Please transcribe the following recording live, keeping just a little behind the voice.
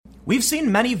We've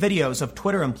seen many videos of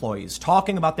Twitter employees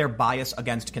talking about their bias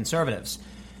against conservatives.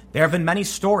 There have been many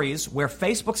stories where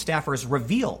Facebook staffers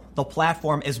reveal the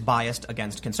platform is biased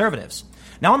against conservatives.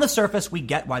 Now, on the surface, we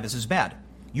get why this is bad.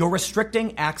 You're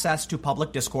restricting access to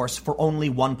public discourse for only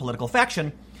one political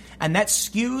faction, and that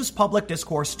skews public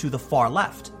discourse to the far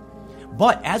left.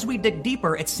 But as we dig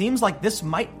deeper, it seems like this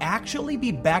might actually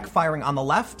be backfiring on the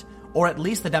left, or at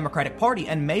least the Democratic Party,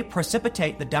 and may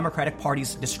precipitate the Democratic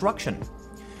Party's destruction.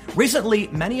 Recently,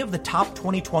 many of the top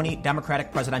 2020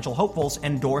 Democratic presidential hopefuls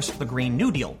endorsed the Green New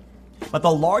Deal. But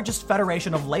the largest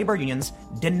federation of labor unions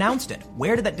denounced it.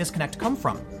 Where did that disconnect come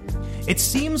from? It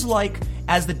seems like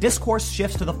as the discourse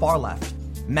shifts to the far left,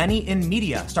 many in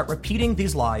media start repeating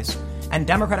these lies, and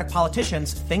Democratic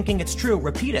politicians, thinking it's true,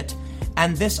 repeat it,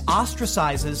 and this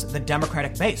ostracizes the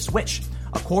Democratic base, which,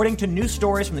 according to news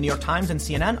stories from the New York Times and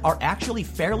CNN, are actually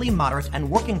fairly moderate and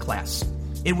working class.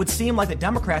 It would seem like the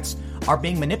Democrats are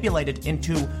being manipulated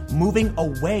into moving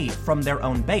away from their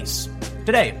own base.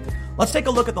 Today, let's take a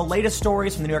look at the latest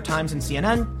stories from the New York Times and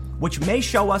CNN, which may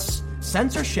show us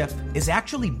censorship is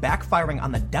actually backfiring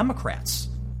on the Democrats.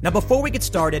 Now, before we get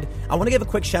started, I want to give a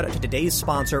quick shout out to today's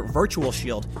sponsor, Virtual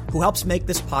Shield, who helps make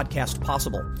this podcast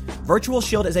possible. Virtual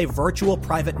Shield is a virtual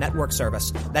private network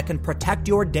service that can protect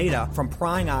your data from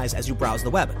prying eyes as you browse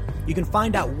the web. You can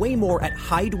find out way more at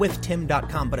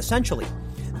hidewithtim.com, but essentially,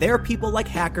 there are people like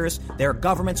hackers, there are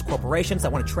governments, corporations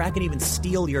that want to track and even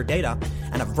steal your data,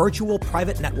 and a virtual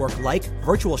private network like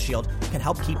Virtual Shield can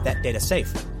help keep that data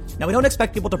safe. Now, we don't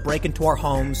expect people to break into our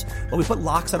homes, but we put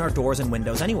locks on our doors and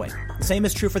windows anyway. The same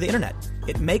is true for the internet.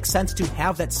 It makes sense to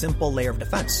have that simple layer of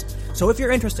defense. So if you're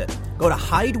interested, go to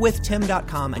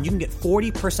hidewithtim.com and you can get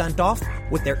 40% off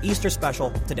with their Easter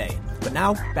special today. But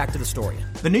now, back to the story.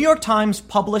 The New York Times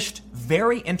published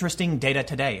very interesting data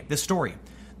today. This story.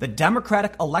 The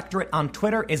Democratic electorate on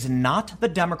Twitter is not the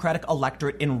Democratic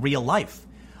electorate in real life.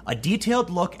 A detailed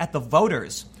look at the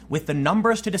voters with the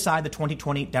numbers to decide the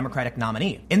 2020 Democratic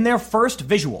nominee. In their first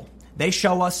visual, they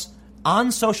show us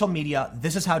on social media,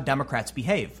 this is how Democrats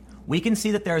behave. We can see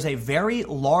that there's a very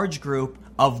large group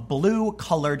of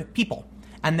blue-colored people,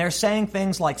 and they're saying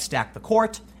things like stack the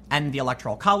court, end the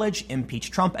Electoral College, impeach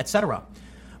Trump, etc.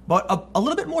 But a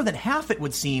little bit more than half, it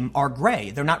would seem, are gray.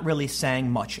 They're not really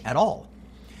saying much at all.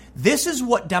 This is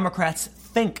what Democrats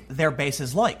think their base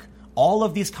is like. All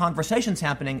of these conversations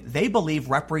happening, they believe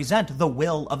represent the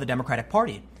will of the Democratic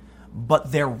Party.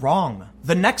 But they're wrong.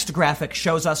 The next graphic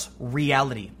shows us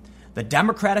reality. The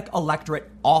Democratic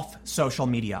electorate off social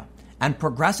media. And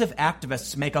progressive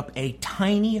activists make up a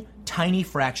tiny, tiny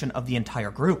fraction of the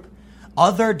entire group.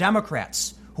 Other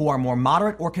Democrats who are more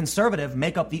moderate or conservative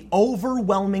make up the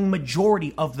overwhelming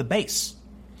majority of the base.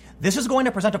 This is going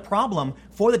to present a problem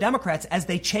for the Democrats as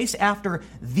they chase after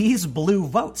these blue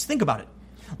votes. Think about it.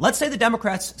 Let's say the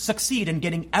Democrats succeed in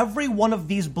getting every one of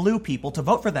these blue people to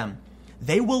vote for them.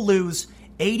 They will lose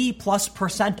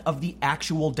 80+% of the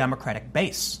actual Democratic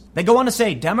base. They go on to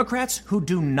say Democrats who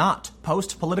do not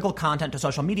post political content to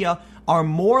social media are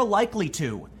more likely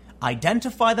to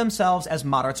identify themselves as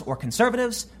moderates or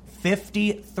conservatives.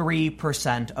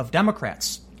 53% of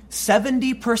Democrats.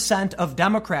 70% of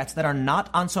Democrats that are not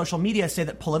on social media say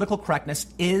that political correctness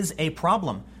is a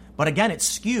problem. But again, it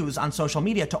skews on social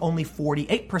media to only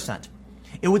 48%.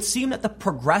 It would seem that the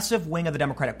progressive wing of the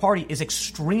Democratic Party is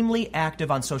extremely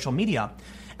active on social media,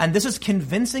 and this is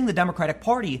convincing the Democratic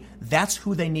Party that's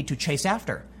who they need to chase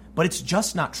after. But it's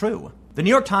just not true. The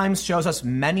New York Times shows us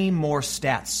many more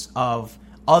stats of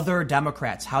other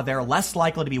Democrats, how they're less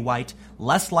likely to be white,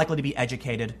 less likely to be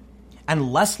educated,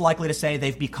 and less likely to say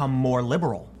they've become more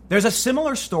liberal. There's a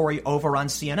similar story over on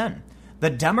CNN. The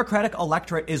Democratic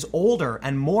electorate is older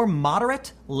and more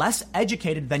moderate, less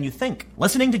educated than you think.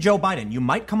 Listening to Joe Biden, you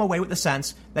might come away with the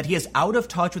sense that he is out of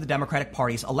touch with the Democratic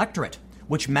Party's electorate,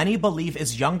 which many believe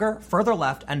is younger, further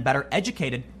left, and better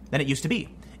educated than it used to be.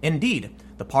 Indeed,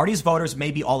 the party's voters may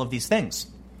be all of these things.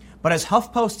 But as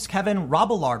HuffPost's Kevin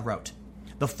Robillard wrote,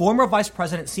 the former vice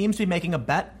president seems to be making a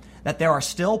bet that there are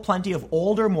still plenty of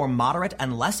older, more moderate,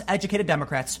 and less educated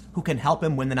Democrats who can help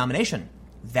him win the nomination.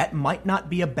 That might not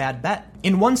be a bad bet.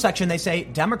 In one section, they say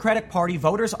Democratic Party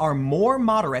voters are more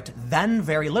moderate than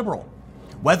very liberal.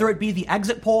 Whether it be the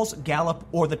exit polls, Gallup,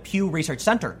 or the Pew Research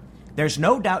Center, there's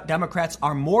no doubt Democrats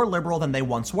are more liberal than they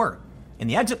once were. In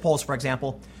the exit polls, for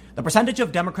example, the percentage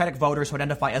of Democratic voters who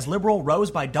identify as liberal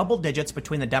rose by double digits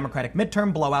between the Democratic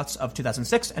midterm blowouts of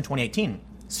 2006 and 2018.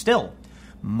 Still,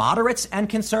 moderates and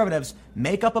conservatives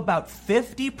make up about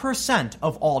 50%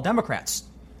 of all Democrats.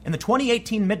 In the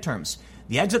 2018 midterms,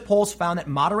 the exit polls found that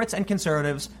moderates and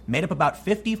conservatives made up about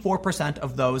 54%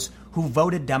 of those who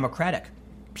voted Democratic.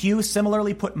 Pew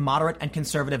similarly put moderate and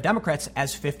conservative Democrats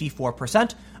as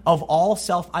 54% of all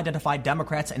self-identified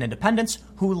Democrats and independents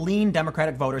who lean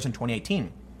Democratic voters in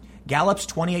 2018. Gallup's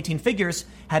 2018 figures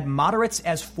had moderates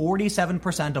as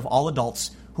 47% of all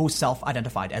adults who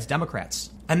self-identified as Democrats.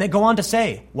 And they go on to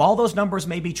say, while those numbers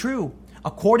may be true,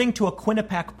 according to a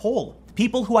Quinnipiac poll,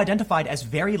 people who identified as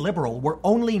very liberal were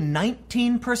only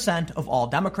 19% of all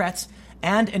Democrats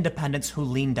and independents who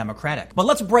lean Democratic. But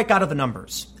let's break out of the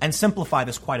numbers and simplify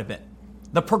this quite a bit.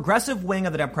 The progressive wing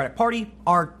of the Democratic Party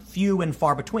are few and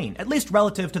far between, at least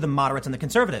relative to the moderates and the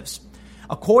conservatives.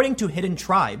 According to Hidden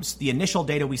Tribes, the initial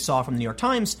data we saw from the New York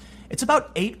Times, it's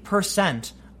about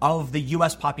 8% of the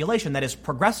U.S. population that is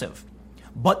progressive.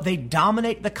 But they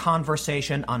dominate the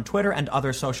conversation on Twitter and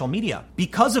other social media.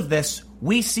 Because of this,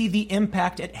 we see the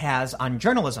impact it has on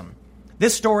journalism.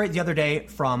 This story the other day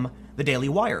from the Daily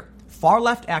Wire.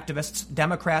 Far-left activists,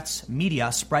 Democrats,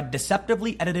 media spread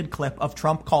deceptively edited clip of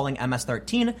Trump calling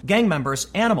MS-13 gang members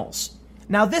animals.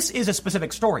 Now, this is a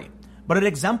specific story, but it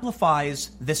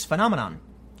exemplifies this phenomenon.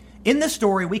 In this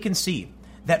story, we can see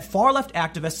that far-left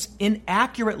activists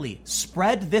inaccurately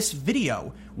spread this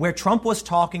video where Trump was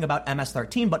talking about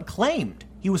MS-13, but claimed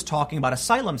he was talking about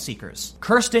asylum seekers.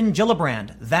 Kirsten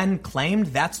Gillibrand then claimed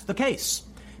that's the case.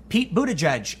 Pete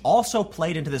Buttigieg also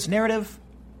played into this narrative.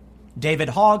 David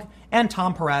Hogg and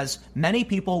Tom Perez, many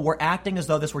people were acting as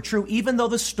though this were true, even though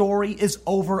the story is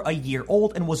over a year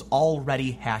old and was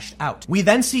already hashed out. We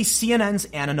then see CNN's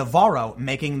Ana Navarro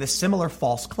making this similar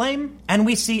false claim, and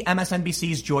we see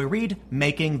MSNBC's Joy Reid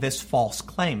making this false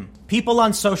claim. People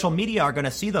on social media are going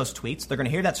to see those tweets, they're going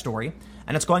to hear that story,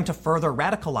 and it's going to further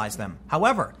radicalize them.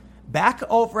 However, back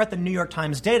over at the New York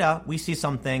Times data, we see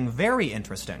something very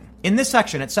interesting. In this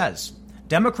section, it says,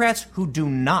 Democrats who do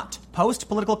not post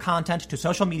political content to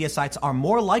social media sites are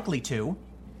more likely to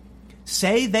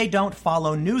say they don't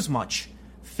follow news much.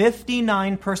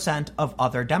 59% of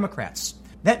other Democrats.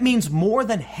 That means more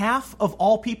than half of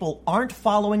all people aren't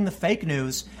following the fake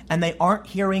news and they aren't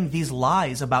hearing these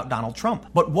lies about Donald Trump.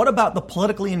 But what about the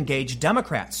politically engaged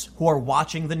Democrats who are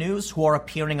watching the news, who are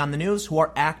appearing on the news, who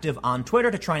are active on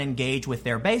Twitter to try and engage with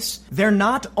their base? They're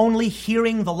not only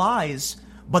hearing the lies,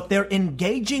 but they're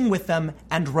engaging with them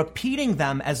and repeating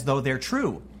them as though they're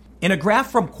true. In a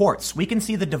graph from Quartz, we can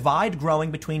see the divide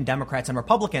growing between Democrats and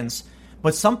Republicans,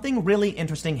 but something really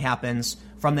interesting happens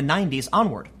from the 90s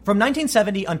onward. From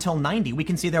 1970 until 90, we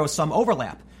can see there was some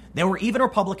overlap. There were even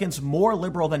Republicans more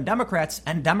liberal than Democrats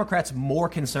and Democrats more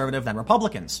conservative than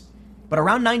Republicans. But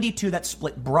around 92, that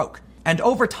split broke. And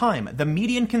over time, the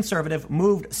median conservative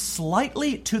moved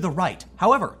slightly to the right.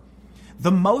 However,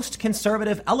 the most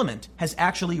conservative element has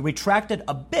actually retracted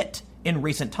a bit in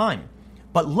recent time.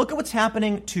 But look at what's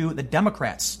happening to the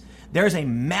Democrats. There's a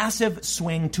massive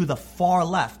swing to the far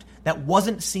left that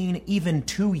wasn't seen even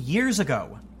 2 years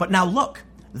ago. But now look,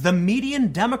 the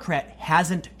median Democrat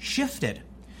hasn't shifted.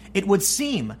 It would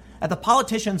seem that the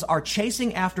politicians are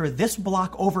chasing after this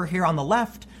block over here on the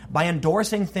left by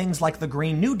endorsing things like the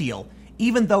Green New Deal,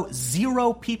 even though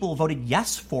 0 people voted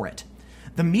yes for it.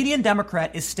 The median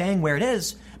Democrat is staying where it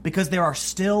is because there are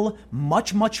still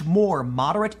much more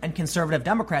moderate and conservative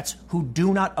Democrats who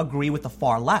do not agree with the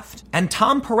far left. And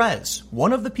Tom Perez,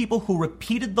 one of the people who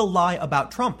repeated the lie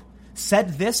about Trump,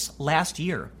 said this last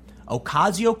year: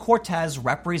 Ocasio-Cortez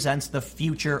represents the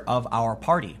future of our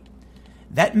party.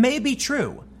 That may be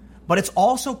true, but it's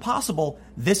also possible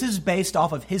this is based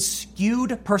off of his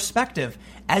skewed perspective.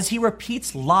 As he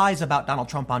repeats lies about Donald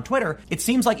Trump on Twitter, it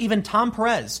seems like even Tom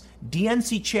Perez,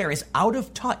 DNC chair, is out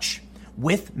of touch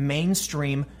with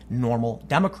mainstream normal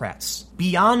Democrats.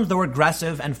 Beyond the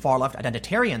regressive and far-left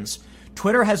identitarians,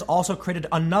 Twitter has also created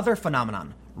another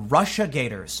phenomenon,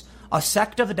 Russiagators, a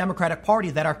sect of the Democratic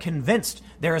Party that are convinced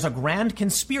there is a grand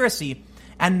conspiracy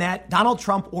and that Donald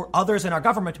Trump or others in our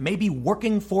government may be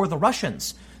working for the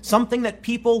Russians, something that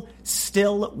people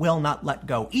still will not let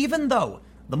go. Even though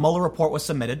the Mueller report was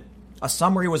submitted, a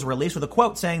summary was released with a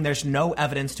quote saying there's no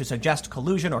evidence to suggest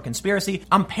collusion or conspiracy.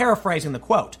 I'm paraphrasing the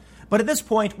quote. But at this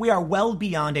point, we are well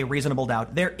beyond a reasonable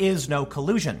doubt. There is no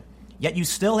collusion. Yet you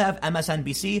still have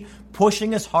MSNBC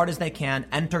pushing as hard as they can,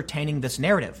 entertaining this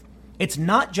narrative. It's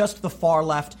not just the far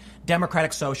left,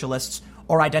 Democratic Socialists,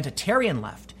 or identitarian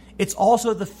left. It's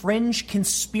also the fringe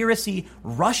conspiracy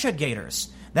Russiagators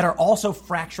that are also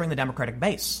fracturing the Democratic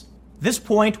base. This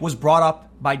point was brought up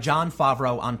by Jon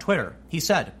Favreau on Twitter. He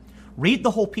said, read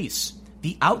the whole piece.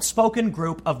 The outspoken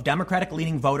group of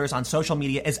Democratic-leaning voters on social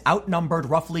media is outnumbered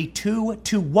roughly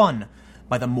 2-1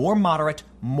 by the more moderate,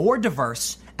 more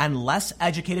diverse, and less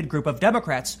educated group of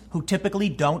Democrats who typically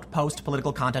don't post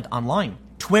political content online.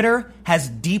 Twitter has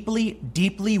deeply,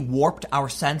 deeply warped our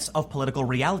sense of political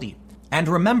reality. And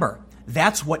remember,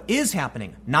 that's what is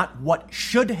happening, not what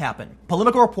should happen.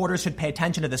 Political reporters should pay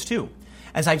attention to this too,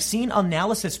 as I've seen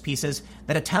analysis pieces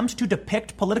that attempt to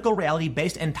depict political reality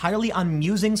based entirely on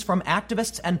musings from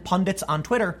activists and pundits on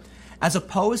Twitter, as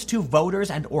opposed to voters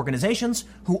and organizations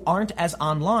who aren't as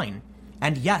online.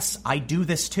 And yes, I do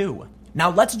this too. Now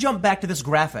let's jump back to this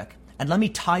graphic and let me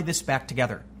tie this back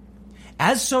together.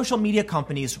 As social media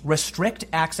companies restrict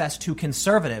access to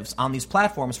conservatives on these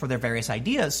platforms for their various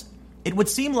ideas, it would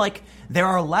seem like there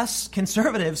are less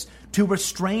conservatives to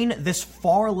restrain this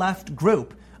far left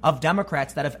group of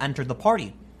Democrats that have entered the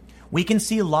party. We can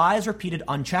see lies repeated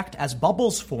unchecked as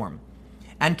bubbles form.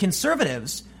 And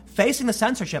conservatives facing the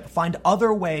censorship find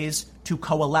other ways to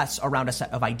coalesce around a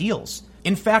set of ideals.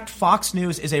 In fact, Fox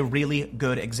News is a really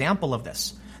good example of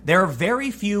this. There are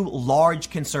very few large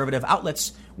conservative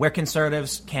outlets where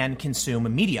conservatives can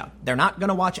consume media. They're not going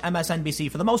to watch MSNBC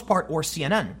for the most part or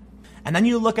CNN. And then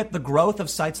you look at the growth of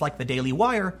sites like the Daily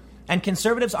Wire, and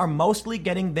conservatives are mostly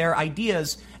getting their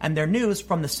ideas and their news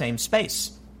from the same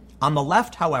space. On the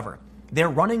left, however, they're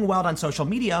running wild on social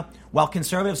media while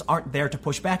conservatives aren't there to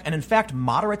push back. And in fact,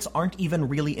 moderates aren't even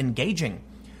really engaging.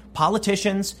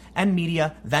 Politicians and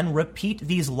media then repeat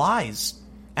these lies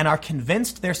and are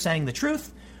convinced they're saying the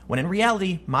truth, when in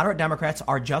reality, moderate Democrats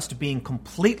are just being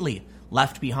completely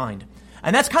left behind.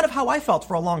 And that's kind of how I felt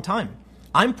for a long time.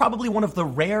 I'm probably one of the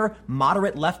rare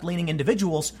moderate left-leaning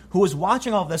individuals who is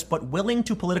watching all of this but willing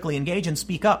to politically engage and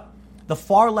speak up. The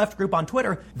far left group on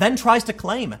Twitter then tries to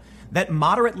claim that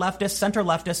moderate leftists, center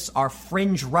leftists are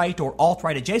fringe right or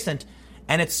alt-right adjacent,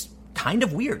 and it's kind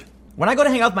of weird. When I go to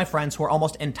hang out with my friends who are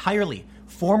almost entirely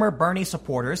former Bernie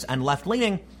supporters and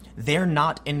left-leaning, they're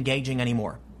not engaging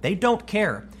anymore. They don't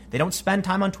care. They don't spend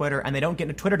time on Twitter, and they don't get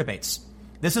into Twitter debates.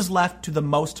 This is left to the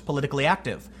most politically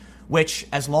active, which,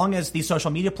 as long as these social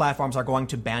media platforms are going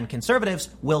to ban conservatives,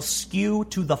 will skew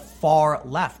to the far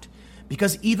left,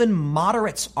 because even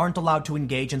moderates aren't allowed to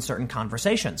engage in certain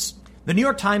conversations. The New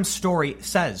York Times story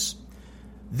says,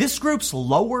 this group's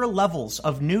lower levels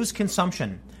of news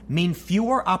consumption mean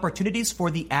fewer opportunities for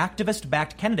the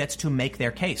activist-backed candidates to make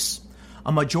their case.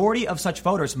 A majority of such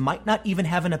voters might not even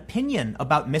have an opinion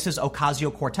about Mrs.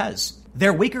 Ocasio-Cortez.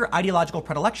 Their weaker ideological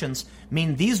predilections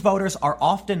mean these voters are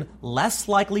often less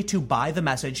likely to buy the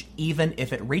message, even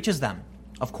if it reaches them.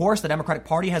 Of course, the Democratic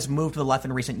Party has moved to the left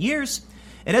in recent years.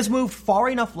 It has moved far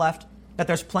enough left that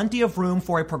there's plenty of room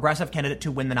for a progressive candidate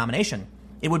to win the nomination.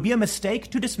 It would be a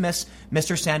mistake to dismiss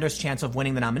Mr. Sanders' chance of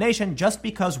winning the nomination just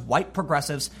because white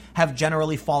progressives have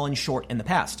generally fallen short in the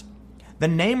past. The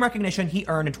name recognition he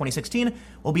earned in 2016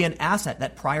 will be an asset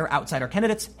that prior outsider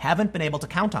candidates haven't been able to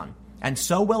count on, and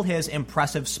so will his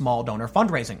impressive small donor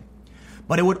fundraising.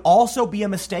 But it would also be a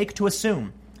mistake to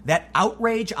assume that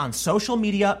outrage on social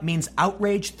media means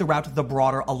outrage throughout the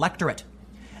broader electorate.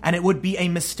 And it would be a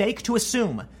mistake to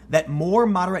assume that more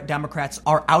moderate Democrats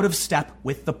are out of step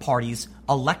with the party's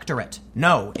electorate.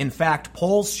 No, in fact,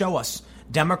 polls show us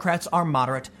Democrats are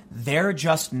moderate. They're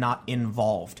just not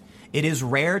involved. It is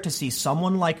rare to see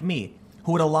someone like me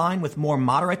who would align with more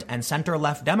moderate and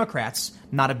center-left Democrats.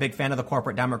 Not a big fan of the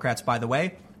corporate Democrats, by the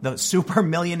way. The super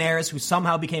millionaires who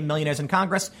somehow became millionaires in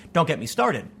Congress, don't get me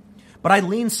started. But I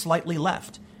lean slightly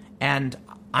left, and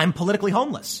I'm politically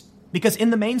homeless. Because in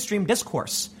the mainstream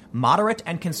discourse, moderate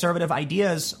and conservative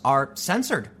ideas are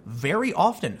censored very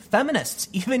often. Feminists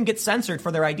even get censored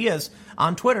for their ideas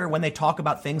on Twitter when they talk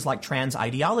about things like trans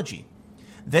ideology.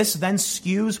 This then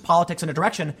skews politics in a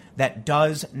direction that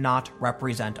does not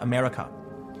represent America.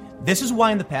 This is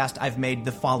why in the past I've made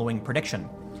the following prediction.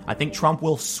 I think Trump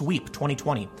will sweep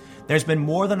 2020. There's been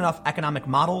more than enough economic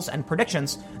models and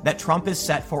predictions that Trump is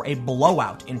set for a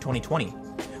blowout in 2020.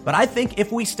 But I think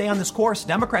if we stay on this course,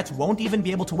 Democrats won't even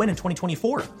be able to win in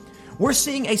 2024. We're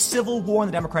seeing a civil war in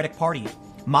the Democratic Party.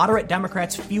 Moderate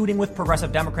Democrats feuding with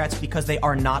progressive Democrats because they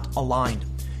are not aligned.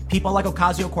 People like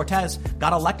Ocasio-Cortez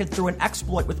got elected through an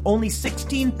exploit with only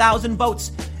 16,000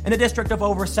 votes in a district of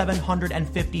over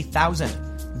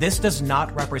 750,000. This does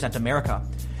not represent America.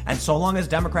 And so long as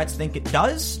Democrats think it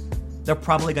does, they're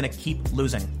probably going to keep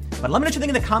losing. But let me know what you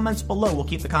think in the comments below. We'll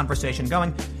keep the conversation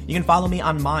going. You can follow me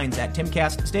on Minds at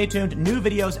Timcast. Stay tuned. New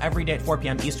videos every day at 4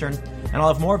 p.m. Eastern. And I'll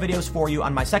have more videos for you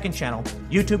on my second channel,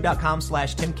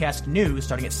 youtube.com/TimcastNews,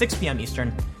 starting at 6 p.m.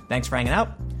 Eastern. Thanks for hanging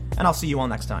out, and I'll see you all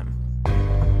next time.